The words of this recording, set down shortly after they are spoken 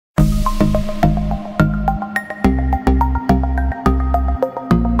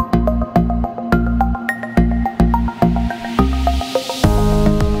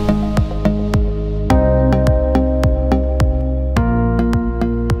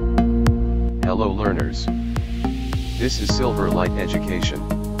Hello learners. This is Silverlight Education.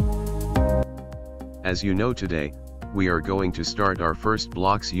 As you know, today, we are going to start our first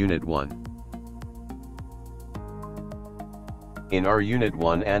blocks Unit 1. In our Unit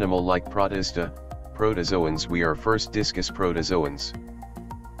 1 animal like Protista, Protozoans, we are first discuss Protozoans.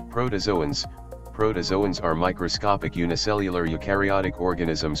 Protozoans are microscopic unicellular eukaryotic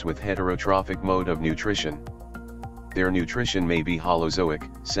organisms with heterotrophic mode of nutrition. Their nutrition may be holozoic,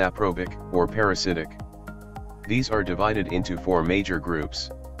 saprobic, or parasitic. These are divided into 4 major groups.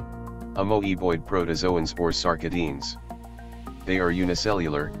 Amoeboid protozoans or sarcodines. They are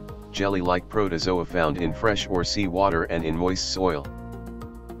unicellular, jelly-like protozoa found in fresh or sea water and in moist soil.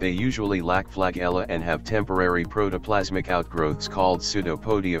 They usually lack flagella and have temporary protoplasmic outgrowths called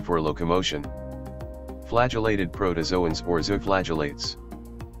pseudopodia for locomotion. Flagellated protozoans or zooflagellates.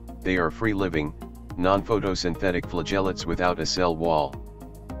 They are free-living, non-photosynthetic flagellates without a cell wall.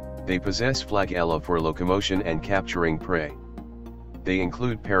 They possess flagella for locomotion and capturing prey. They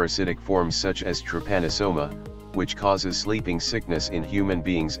include parasitic forms such as trypanosoma, which causes sleeping sickness in human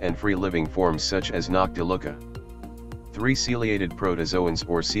beings, and free-living forms such as noctiluca. 3 ciliated protozoans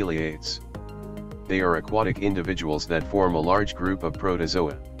or ciliates. They are aquatic individuals that form a large group of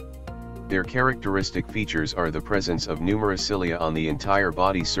protozoa. Their characteristic features are the presence of numerous cilia on the entire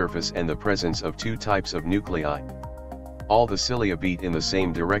body surface and the presence of 2 types of nuclei. All the cilia beat in the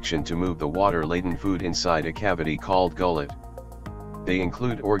same direction to move the water-laden food inside a cavity called gullet. They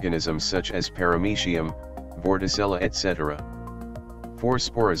include organisms such as Paramecium, Vorticella, etc. 4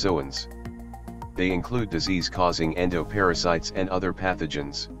 sporozoans. They include disease-causing endoparasites and other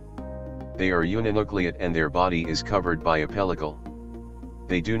pathogens. They are uninucleate and their body is covered by a pellicle.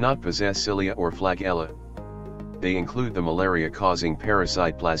 They do not possess cilia or flagella. They include the malaria-causing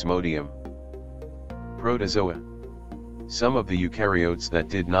parasite Plasmodium. Protozoa. Some of the eukaryotes that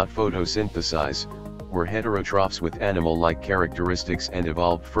did not photosynthesize were heterotrophs with animal-like characteristics and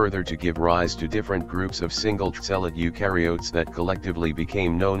evolved further to give rise to different groups of single-celled eukaryotes that collectively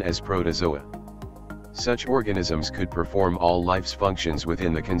became known as protozoa. Such organisms could perform all life's functions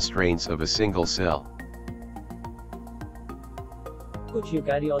within the constraints of a single cell. कुछ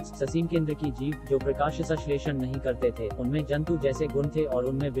eukaryotes ससीम केंद्र की जीव जो प्रकाश संश्लेषण नहीं करते थे, उनमें जंतु जैसे गुण थे और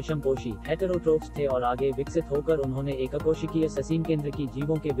उनमें विषमपोषी हेटेरोट्रोफ्स थे, और आगे विकसित होकर उन्होंने एककोशिकीय ससीम केंद्र की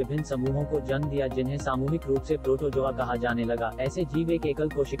जीवों के विभिन्न समूहों को जन्म दिया जिन्हें सामूहिक रूप से प्रोटोजोआ कहा जाने लगा। ऐसे जीव एक एकल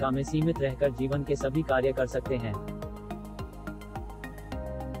कोशिका में सीमित रहकर जीवन के सभी कार्य कर सकते हैं।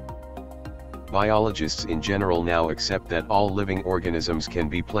 Biologists in general now accept that all living organisms can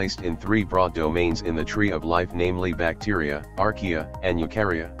be placed in 3 broad domains in the tree of life, namely bacteria, archaea, and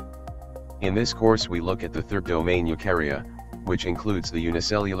eukarya. In this course we look at the 3rd domain, eukarya, which includes the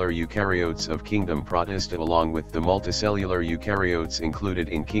unicellular eukaryotes of kingdom Protista along with the multicellular eukaryotes included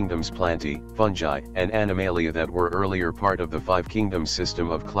in kingdoms Plantae, fungi, and Animalia that were earlier part of the 5 kingdoms system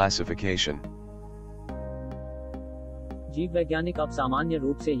of classification. जीव वैज्ञानिक अब सामान्य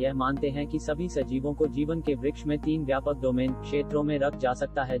रूप से यह मानते हैं कि सभी सजीवों को जीवन के वृक्ष में 3 व्यापक डोमेन क्षेत्रों में रखा जा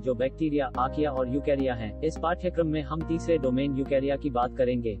सकता है जो बैक्टीरिया, आर्किया और यूकैरिया हैं। इस पाठ्यक्रम में हम तीसरे डोमेन यूकैरिया की बात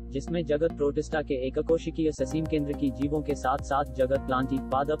करेंगे, जिसमें जगत प्रोटिस्टा के एककोशिकीय ससीम केंद्र की जीवों के साथ साथ जगत प्लांटी,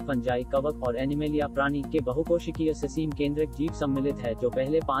 पादप, फंजाई, कवक और एनिमेलिया प्राणी के बहुकोशिकीय ससीम केंद्रक जीव सम्मिलित है, जो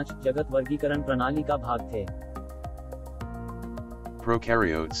पहले 5 जगत वर्गीकरण प्रणाली का भाग थे।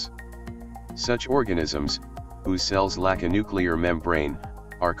 Prokaryotes. Such organisms, whose cells lack a nuclear membrane,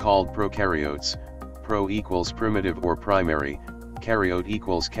 are called prokaryotes. Pro equals primitive or primary, karyote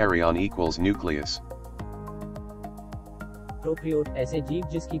equals karyon equals nucleus. Prokaryote ऐसे जीव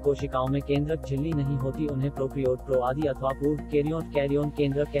जिसकी कोशिकाओं में केंद्रक झिल्ली नहीं होती उन्हें प्रोकैरियोट, प्रो आदि अथवा पूर्व कैरियोट, कैरियोन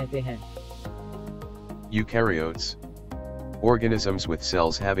केंद्रक कहते हैं। Eukaryotes. Organisms with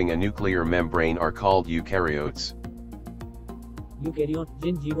cells having a nuclear membrane are called eukaryotes. Eukaryote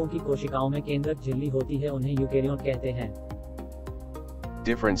जिन जीवों की कोशिकाओं में केंद्रक झिल्ली होती है उन्हें यूकैरियोट कहते हैं।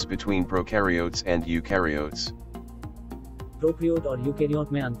 Difference between prokaryotes and eukaryotes. Prokaryote और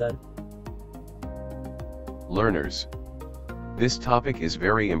यूकैरियोट में अंतर। Learners. This topic is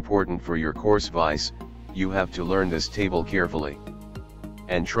very important for your course Vice. You have to learn this table carefully.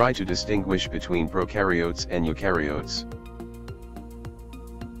 And try to distinguish between prokaryotes and eukaryotes.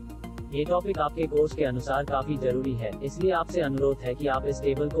 ये topic आपके course के अनुसार काफी जरूरी है, इसलिए आपसे अनुरोध है कि आप इस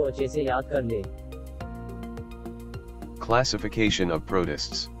टेबल को अच्छे से याद कर लें। Classification of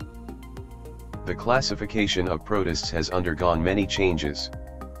Protists. The classification of Protists has undergone many changes.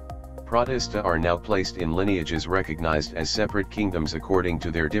 Protista are now placed in lineages recognized as separate kingdoms according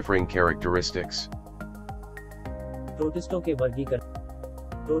to their differing characteristics. प्रोटिस्टों के वर्गीकरण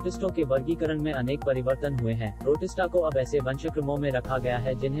प्रोटिस्टों के वर्गीकरण में अनेक परिवर्तन हुए हैं। प्रोटिस्टा को अब ऐसे वंशक्रमों में रखा गया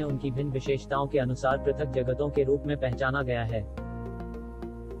है जिन्हें उनकी भिन्न विशेषताओं के अनुसार पृथक जगतों के रूप में पहचाना गया है।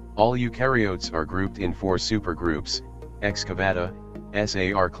 All eukaryotes are grouped in 4 supergroups: Excavata,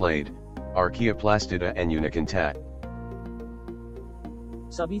 Sarclade, Archaeoplastida and Unicontat.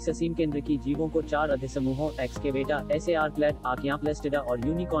 सभी ससीम केंद्र की जीवों को 4 अधिसमूहों एक्सकेवेटा, Sarclade, Archaeoplastida और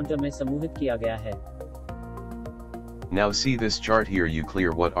यूनिकॉन्टा में समूहित किया गया है। Now see this chart here, you clear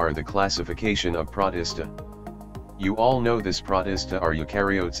what are the classification of Protista. You all know this Protista are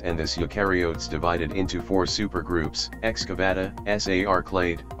eukaryotes, and this eukaryotes divided into 4 supergroups: Excavata,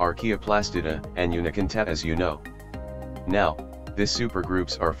 Sarclade, Archaeoplastida, and Unicontat, as you know. Now, these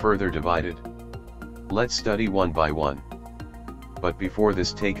supergroups are further divided. Let's study one by one. But before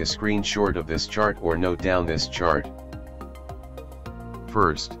this, take a screenshot of this chart or note down this chart.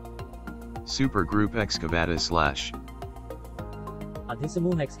 First, Supergroup Excavata /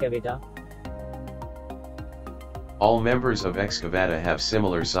 अधिसमूह एक्सकेवेटा। All members of Excavata have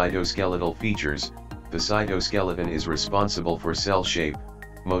similar cytoskeletal features. The cytoskeleton is responsible for cell shape,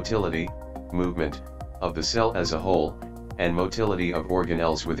 motility, movement of the cell as a whole, and motility of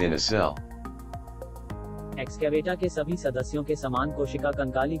organelles within a cell. एक्सकेवेटा के सभी सदस्यों के समान कोशिका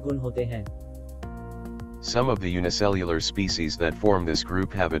कंकाली गुण होते हैं। Some of the unicellular species that form this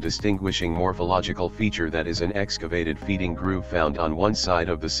group have a distinguishing morphological feature that is an excavated feeding groove found on one side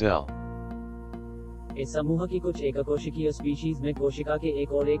of the cell. इस समूह की कुछ एककोशिकीय स्पीशीज में कोशिका के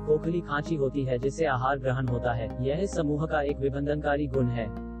एक और एक खोखली खांची होती है जिससे आहार ग्रहण होता है। यह इस समूह का एक विभेदनकारी गुण है।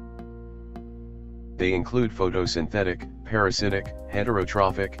 They include photosynthetic, parasitic,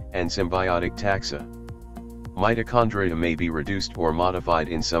 heterotrophic, and symbiotic taxa. Mitochondria may be reduced or modified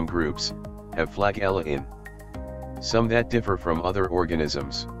in some groups, have flagella in some that differ from other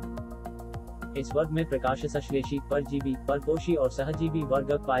organisms. इस वर्ग में प्रकाश संश्लेषी, परजीवी, परपोषी और सहजीवी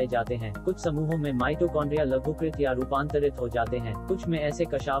वर्ग पाए जाते हैं। कुछ समूहों में माइटोकॉन्ड्रिया लघुकृत या रूपांतरित हो जाते हैं। कुछ में ऐसे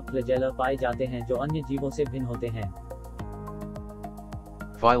कशाफ फ्लैजेला पाए जाते हैं जो अन्य जीवों से भिन्न होते हैं।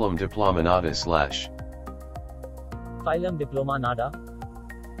 Phylum Diplomonata / Phylum Diplomonata.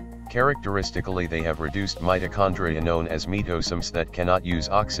 Characteristically, they have reduced mitochondria known as mitosomes that cannot use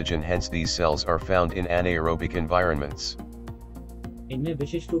oxygen, hence these cells are found in anaerobic environments. इनमें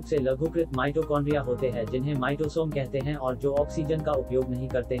विशिष्ट रूप से लघुकृत माइटोकॉन्ड्रिया होते हैं जिन्हें माइटोसोम कहते हैं और जो ऑक्सीजन का उपयोग नहीं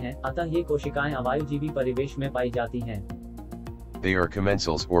करते हैं, अतः ये कोशिकाएं अवायुजीवी परिवेश में पाई जाती हैं। They are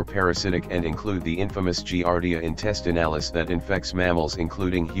commensals or parasitic and include the infamous Giardia intestinalis that infects mammals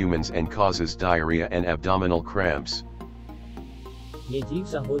including humans and causes diarrhea and abdominal cramps. ये जीव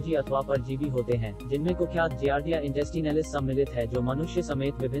सहभोजी अथवा परजीवी होते हैं जिनमें कुख्यात जियार्डिया इंटेस्टिनलिस सम्मिलित है जो मनुष्य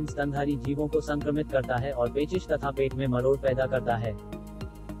समेत विभिन्न स्तनधारी जीवों को संक्रमित करता है और पेचिश तथा पेट में मरोड़ पैदा करता है।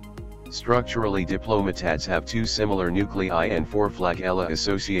 Structurally, diplomatids have 2 similar nuclei and 4 flagella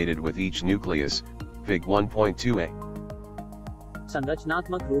associated with each nucleus, Fig 1.2a.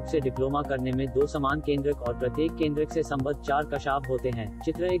 संरचनात्मक रूप से डिप्लोमा करने में 2 समान केंद्रक और प्रत्येक केंद्रक से संबद्ध 4 कशाभ होते हैं।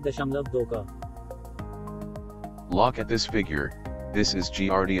 चित्र 1.2 का। Look at this figure. This is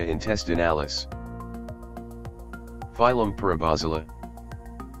Giardia intestinalis. Phylum Parabola.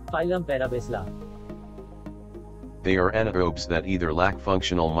 Phylum Parabola. They are anaerobes that either lack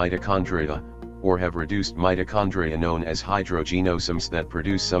functional mitochondria, or have reduced mitochondria known as hydrogenosomes that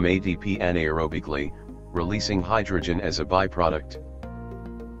produce some ATP anaerobically, releasing hydrogen as a byproduct.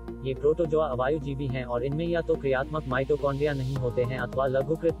 ये protozoa अवायुजीवी हैं और इनमें या तो क्रियात्मक mitochondria नहीं होते हैं अथवा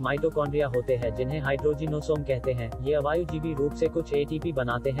लघुकृत माइटोकॉन्ड्रिया होते हैं जिन्हें हाइड्रोजिनोसोम कहते हैं। ये अवायुजीवी रूप से कुछ एटीपी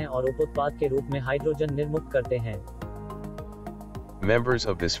बनाते हैं और उपोत्पाद के रूप में हाइड्रोजन निर्मुक्त करते हैं। Members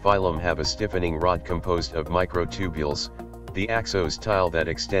of this phylum have a stiffening rod composed of microtubules, the axostyle that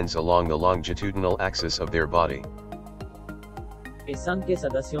extends along the longitudinal axis of their body. इस संघ के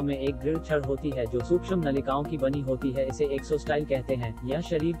सदस्यों में एक दृढ़ छड़ होती है जो सूक्ष्म नलिकाओं की बनी होती है, इसे एक्सोस्टाइल कहते हैं। यह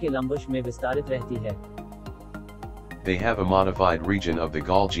शरीर के लंबवश में विस्तारित रहती है। They have a modified region of the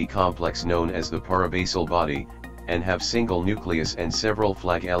Golgi complex known as the parabasal body, and have single nucleus and several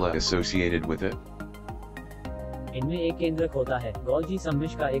flagella associated with it. इनमें एक केंद्रक होता है। गोल्जी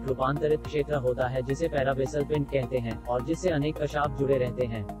सम्मिश्र का एक रूपांतरित क्षेत्र होता है जिसे पैराबेसल पिंड कहते हैं और जिससे अनेक कशाभ जुड़े रहते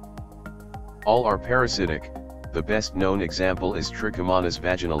हैं। All are parasitic. The best known example is Trichomonas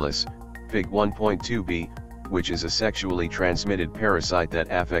vaginalis, Fig 1.2b, which is a sexually transmitted parasite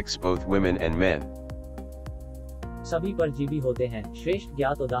that affects both women and men. सभी परजीवी होते हैं। श्रेष्ठ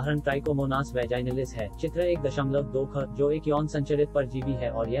ज्ञात उदाहरण ट्राइकोमोनास वैजाइनलिस है। चित्र 1.2 ख, जो एक यौन संचरित परजीवी है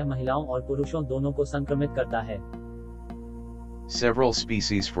और यह महिलाओं और पुरुषों दोनों को संक्रमित करता है। Several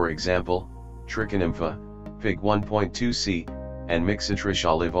species, for example, Trichonympha, Fig 1.2c, and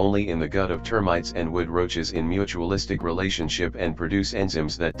Mixotricha live only in the gut of termites and wood roaches in mutualistic relationship and produce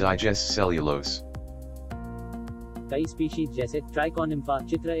enzymes that digest cellulose. कई स्पीशीज जैसे ट्राइकोनिम्फा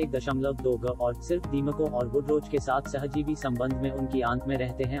चित्र 1.2 ग और सिर्फ दीमकों और वुडरोच के साथ सहजीवी संबंध में उनकी आंत में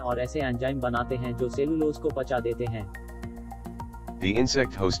रहते हैं और ऐसे एंजाइम बनाते हैं जो सेलुलोज को पचा देते हैं. The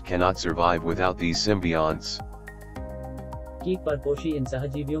insect host cannot survive without these symbionts. कीट परपोषी इन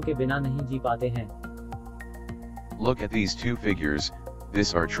सहजीवियों के बिना नहीं जी पाते हैं. Look at these two figures.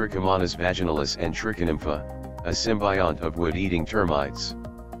 This are Trichomonas vaginalis and Trichonympha, a symbiont of wood-eating termites.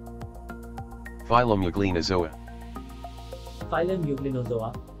 Phylum Euglenozoa. Phylum Euglenozoa.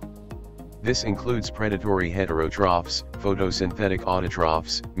 This includes predatory heterotrophs, photosynthetic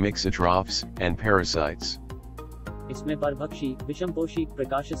autotrophs, mixotrophs, and parasites. इसमें परभक्षी, विषमपोषी,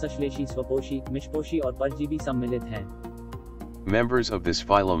 प्रकाशसंश्लेषी, स्वपोषी, मिषपोषी और परजीवी सम्मिलित हैं. Members of this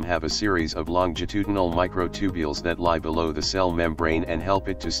phylum have a series of longitudinal microtubules that lie below the cell membrane and help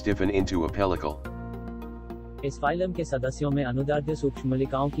it to stiffen into a pellicle. इस phylum के सदस्यों में अनुदार्ध्य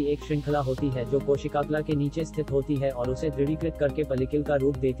सूक्ष्मलिकाओं की एक श्रृंखला होती है जो कोशिकाग्ला के नीचे स्थित होती है और उसे दृढ़ीकृत करके पेलिकल का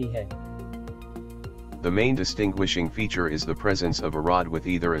रूप देती है. The main distinguishing feature is the presence of a rod with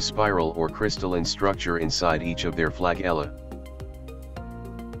either a spiral or crystalline structure inside each of their flagella.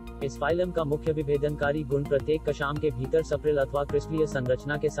 इस फाइलम का मुख्य विभेदनकारी गुण प्रत्येक कशाम के भीतर सप्रिल अथवा क्रिस्टलीय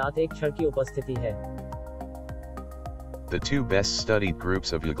संरचना के साथ एक छड़ की उपस्थिति है. The two best studied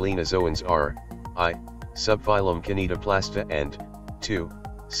groups of Euglenozoans are I. Subphylum Kinetoplasta and 2.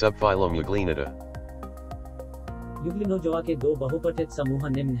 Subphylum Euglenida. यूग्लिनोजोआ के दो बहुपठित समूह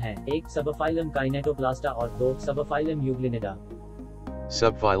निम्न हैं. 1 सबफाइलम काइनेटोप्लास्टा और 2 subphylum यूग्लिनिडा.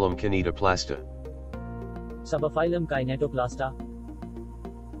 Subphylum Kinetoplasta. Subphylum काइनेटोप्लास्टा.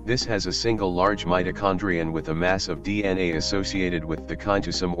 This has a single large mitochondrion with a mass of DNA associated with the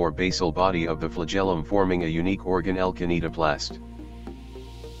chondrosome or basal body of the flagellum, forming a unique organelle kinetoplast.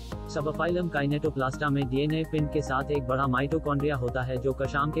 Subphylum काइनेटोप्लास्टा में DNA पिंड के साथ एक बड़ा mitochondria होता है जो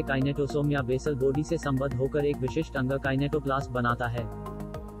कशाम के काइनेटोसोम या बेसल बॉडी से संबद्ध होकर एक विशिष्ट अंग काइनेटोप्लास्ट बनाता है.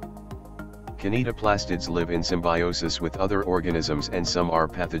 Kinetoplastids live in symbiosis with other organisms and some are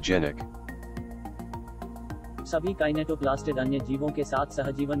pathogenic. सभी काइनेटोप्लास्टिड अन्य जीवों के साथ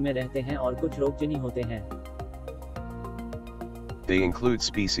सहजीवन में रहते हैं और कुछ रोगजनी होते हैं. They include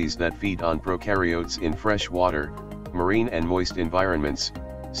species that feed on prokaryotes in fresh water, marine and moist environments.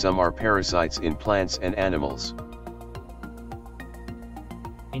 Some are parasites in plants and animals.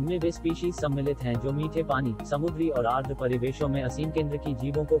 इनमें वे स्पीशीज सम्मिलित हैं जो मीठे पानी, समुद्री और आर्द्र परिवेशों में असीम केंद्र की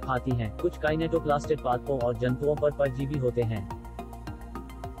जीवों को खाती हैं. कुछ काइनेटोप्लास्टिड पादपों और जंतुओं पर परजीवी होते हैं.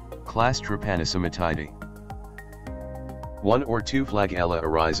 Class Trypanosomatidae. 1 or 2 flagella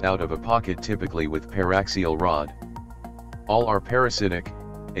arise out of a pocket, typically with paraxial rod. All are parasitic.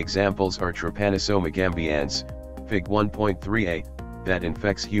 Examples are Trypanosoma gambians, Fig 1.38. that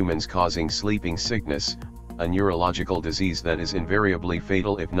infects humans, causing sleeping sickness, a neurological disease that is invariably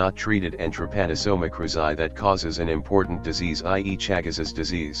fatal if not treated, and Trypanosoma cruzi that causes an important disease, i.e. Chagas's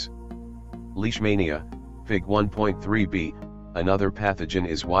disease. Leishmania, Fig 1.3b, another pathogen,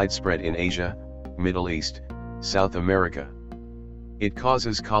 is widespread in Asia, Middle East, South America. It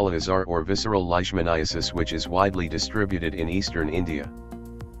causes kala-azar or visceral leishmaniasis, which is widely distributed in eastern India.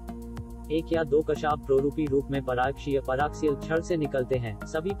 एक या दो कशाप प्रोरूपी रूप में पराक्षीय पराक्सियल छड़ से निकलते हैं.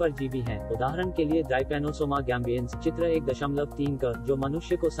 सभी परजीवी हैं. उदाहरण के लिए ड्राइपेनोसोमा गैम्बियंस चित्र 1.3 क जो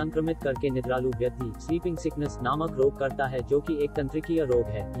मनुष्य को संक्रमित करके निद्रालु व्यधि स्लीपिंग सिकनेस नामक रोग करता है जो कि एक तंत्रिकीय रोग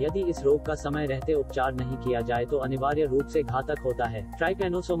है. यदि इस रोग का समय रहते उपचार नहीं किया जाए तो अनिवार्य रूप से घातक होता है.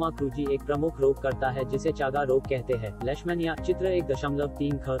 ट्राइपेनोसोमा क्रूजी एक प्रमुख रोग करता है जिसे चागा रोग कहते हैं. लेशमैनिया चित्र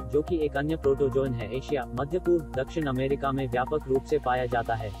 1.3 ख जो कि एक अन्य प्रोटोजोन है. एशिया, मध्य पूर्व, दक्षिण अमेरिका में व्यापक रूप से पाया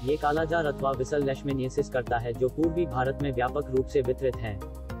जाता है. ये कालाजार अथवा विसल लेशमेनियसिस करता है जो पूर्वी भारत में व्यापक रूप से वितरित हैं.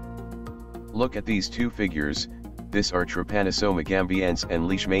 Look at these two figures. This are Trypanosoma gambiense and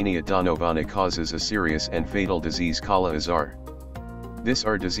Leishmania donovana causes a serious and fatal disease, kala-azar. This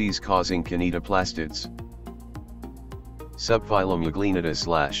are disease-causing kinetoplastids. Subphylum Euglenida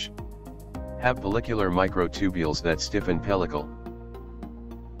 / have pellicular microtubules that stiffen pellicle.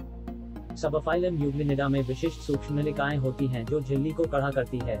 Subphylum यूग्लिनिडा में विशिष्ट सूक्ष्मलिकाएं होती हैं जो झिल्ली को कड़ा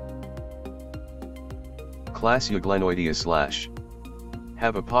करती है. Class Euglenoidea /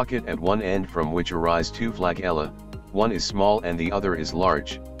 have a pocket at one end from which arise 2 flagella, one is small and the other is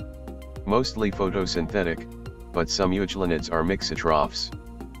large. Mostly photosynthetic, but some euglenids are mixotrophs.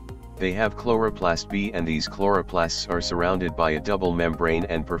 They have chloroplast B and these chloroplasts are surrounded by a double membrane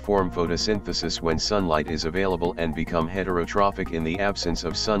and perform photosynthesis when sunlight is available and become heterotrophic in the absence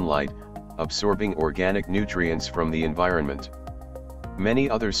of sunlight, absorbing organic nutrients from the environment. Many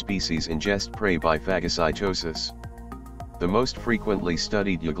other species ingest prey by phagocytosis. The most frequently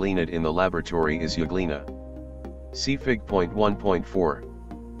studied euglenid in the laboratory is Euglena. See Fig.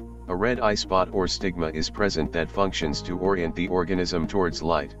 1.4. A red eye spot or stigma is present that functions to orient the organism towards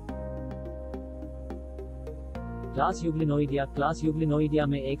light. Class यूग्लिनोइडिया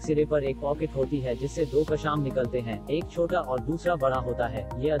में एक सिरे पर एक pocket होती है जिससे दो कशाम निकलते हैं, एक छोटा और दूसरा बड़ा होता है।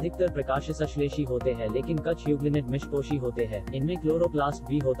 ये अधिकतर प्रकाश संश्लेषी होते हैं, लेकिन कुछ यूग्लिनिड मिशपोषी होते हैं। इनमें क्लोरोप्लास्ट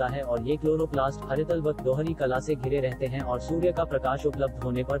भी होता है और ये क्लोरोप्लास्ट हरितल व दोहरी कला से घिरे रहते हैं और सूर्य का प्रकाश उपलब्ध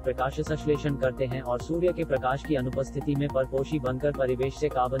होने पर प्रकाश संश्लेषण करते हैं और सूर्य के प्रकाश की अनुपस्थिति में परपोषी बनकर परिवेश से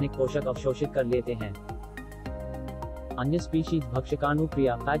कार्बनिक पोषक अवशोषित कर लेते हैं। अन्य स्पीशीज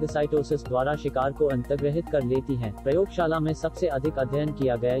भक्षकानुक्रिया फैगोसाइटोसिस द्वारा शिकार को अंतर्ग्रहित कर लेती हैं। प्रयोगशाला में सबसे अधिक अध्ययन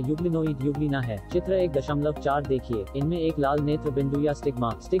किया गया यूग्लिनोइड यूग्लिना है। चित्र 1.4 देखिए। इनमें एक लाल नेत्र बिंदु या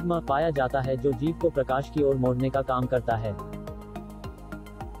स्टिग्मा पाया जाता है जो जीव को प्रकाश की ओर मोड़ने का काम करता है।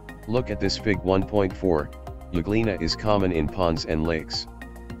 Look at this Fig. 1.4. Euglena is common in ponds and lakes.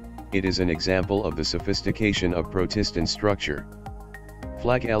 It is an example of the sophistication of protist structure.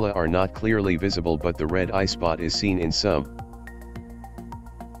 Flagella are not clearly visible, but the red eye spot is seen in some.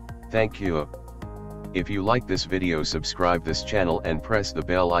 Thank you. If you like this video, subscribe this channel and press the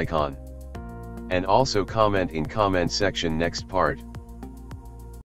bell icon. And also comment in comment section next part.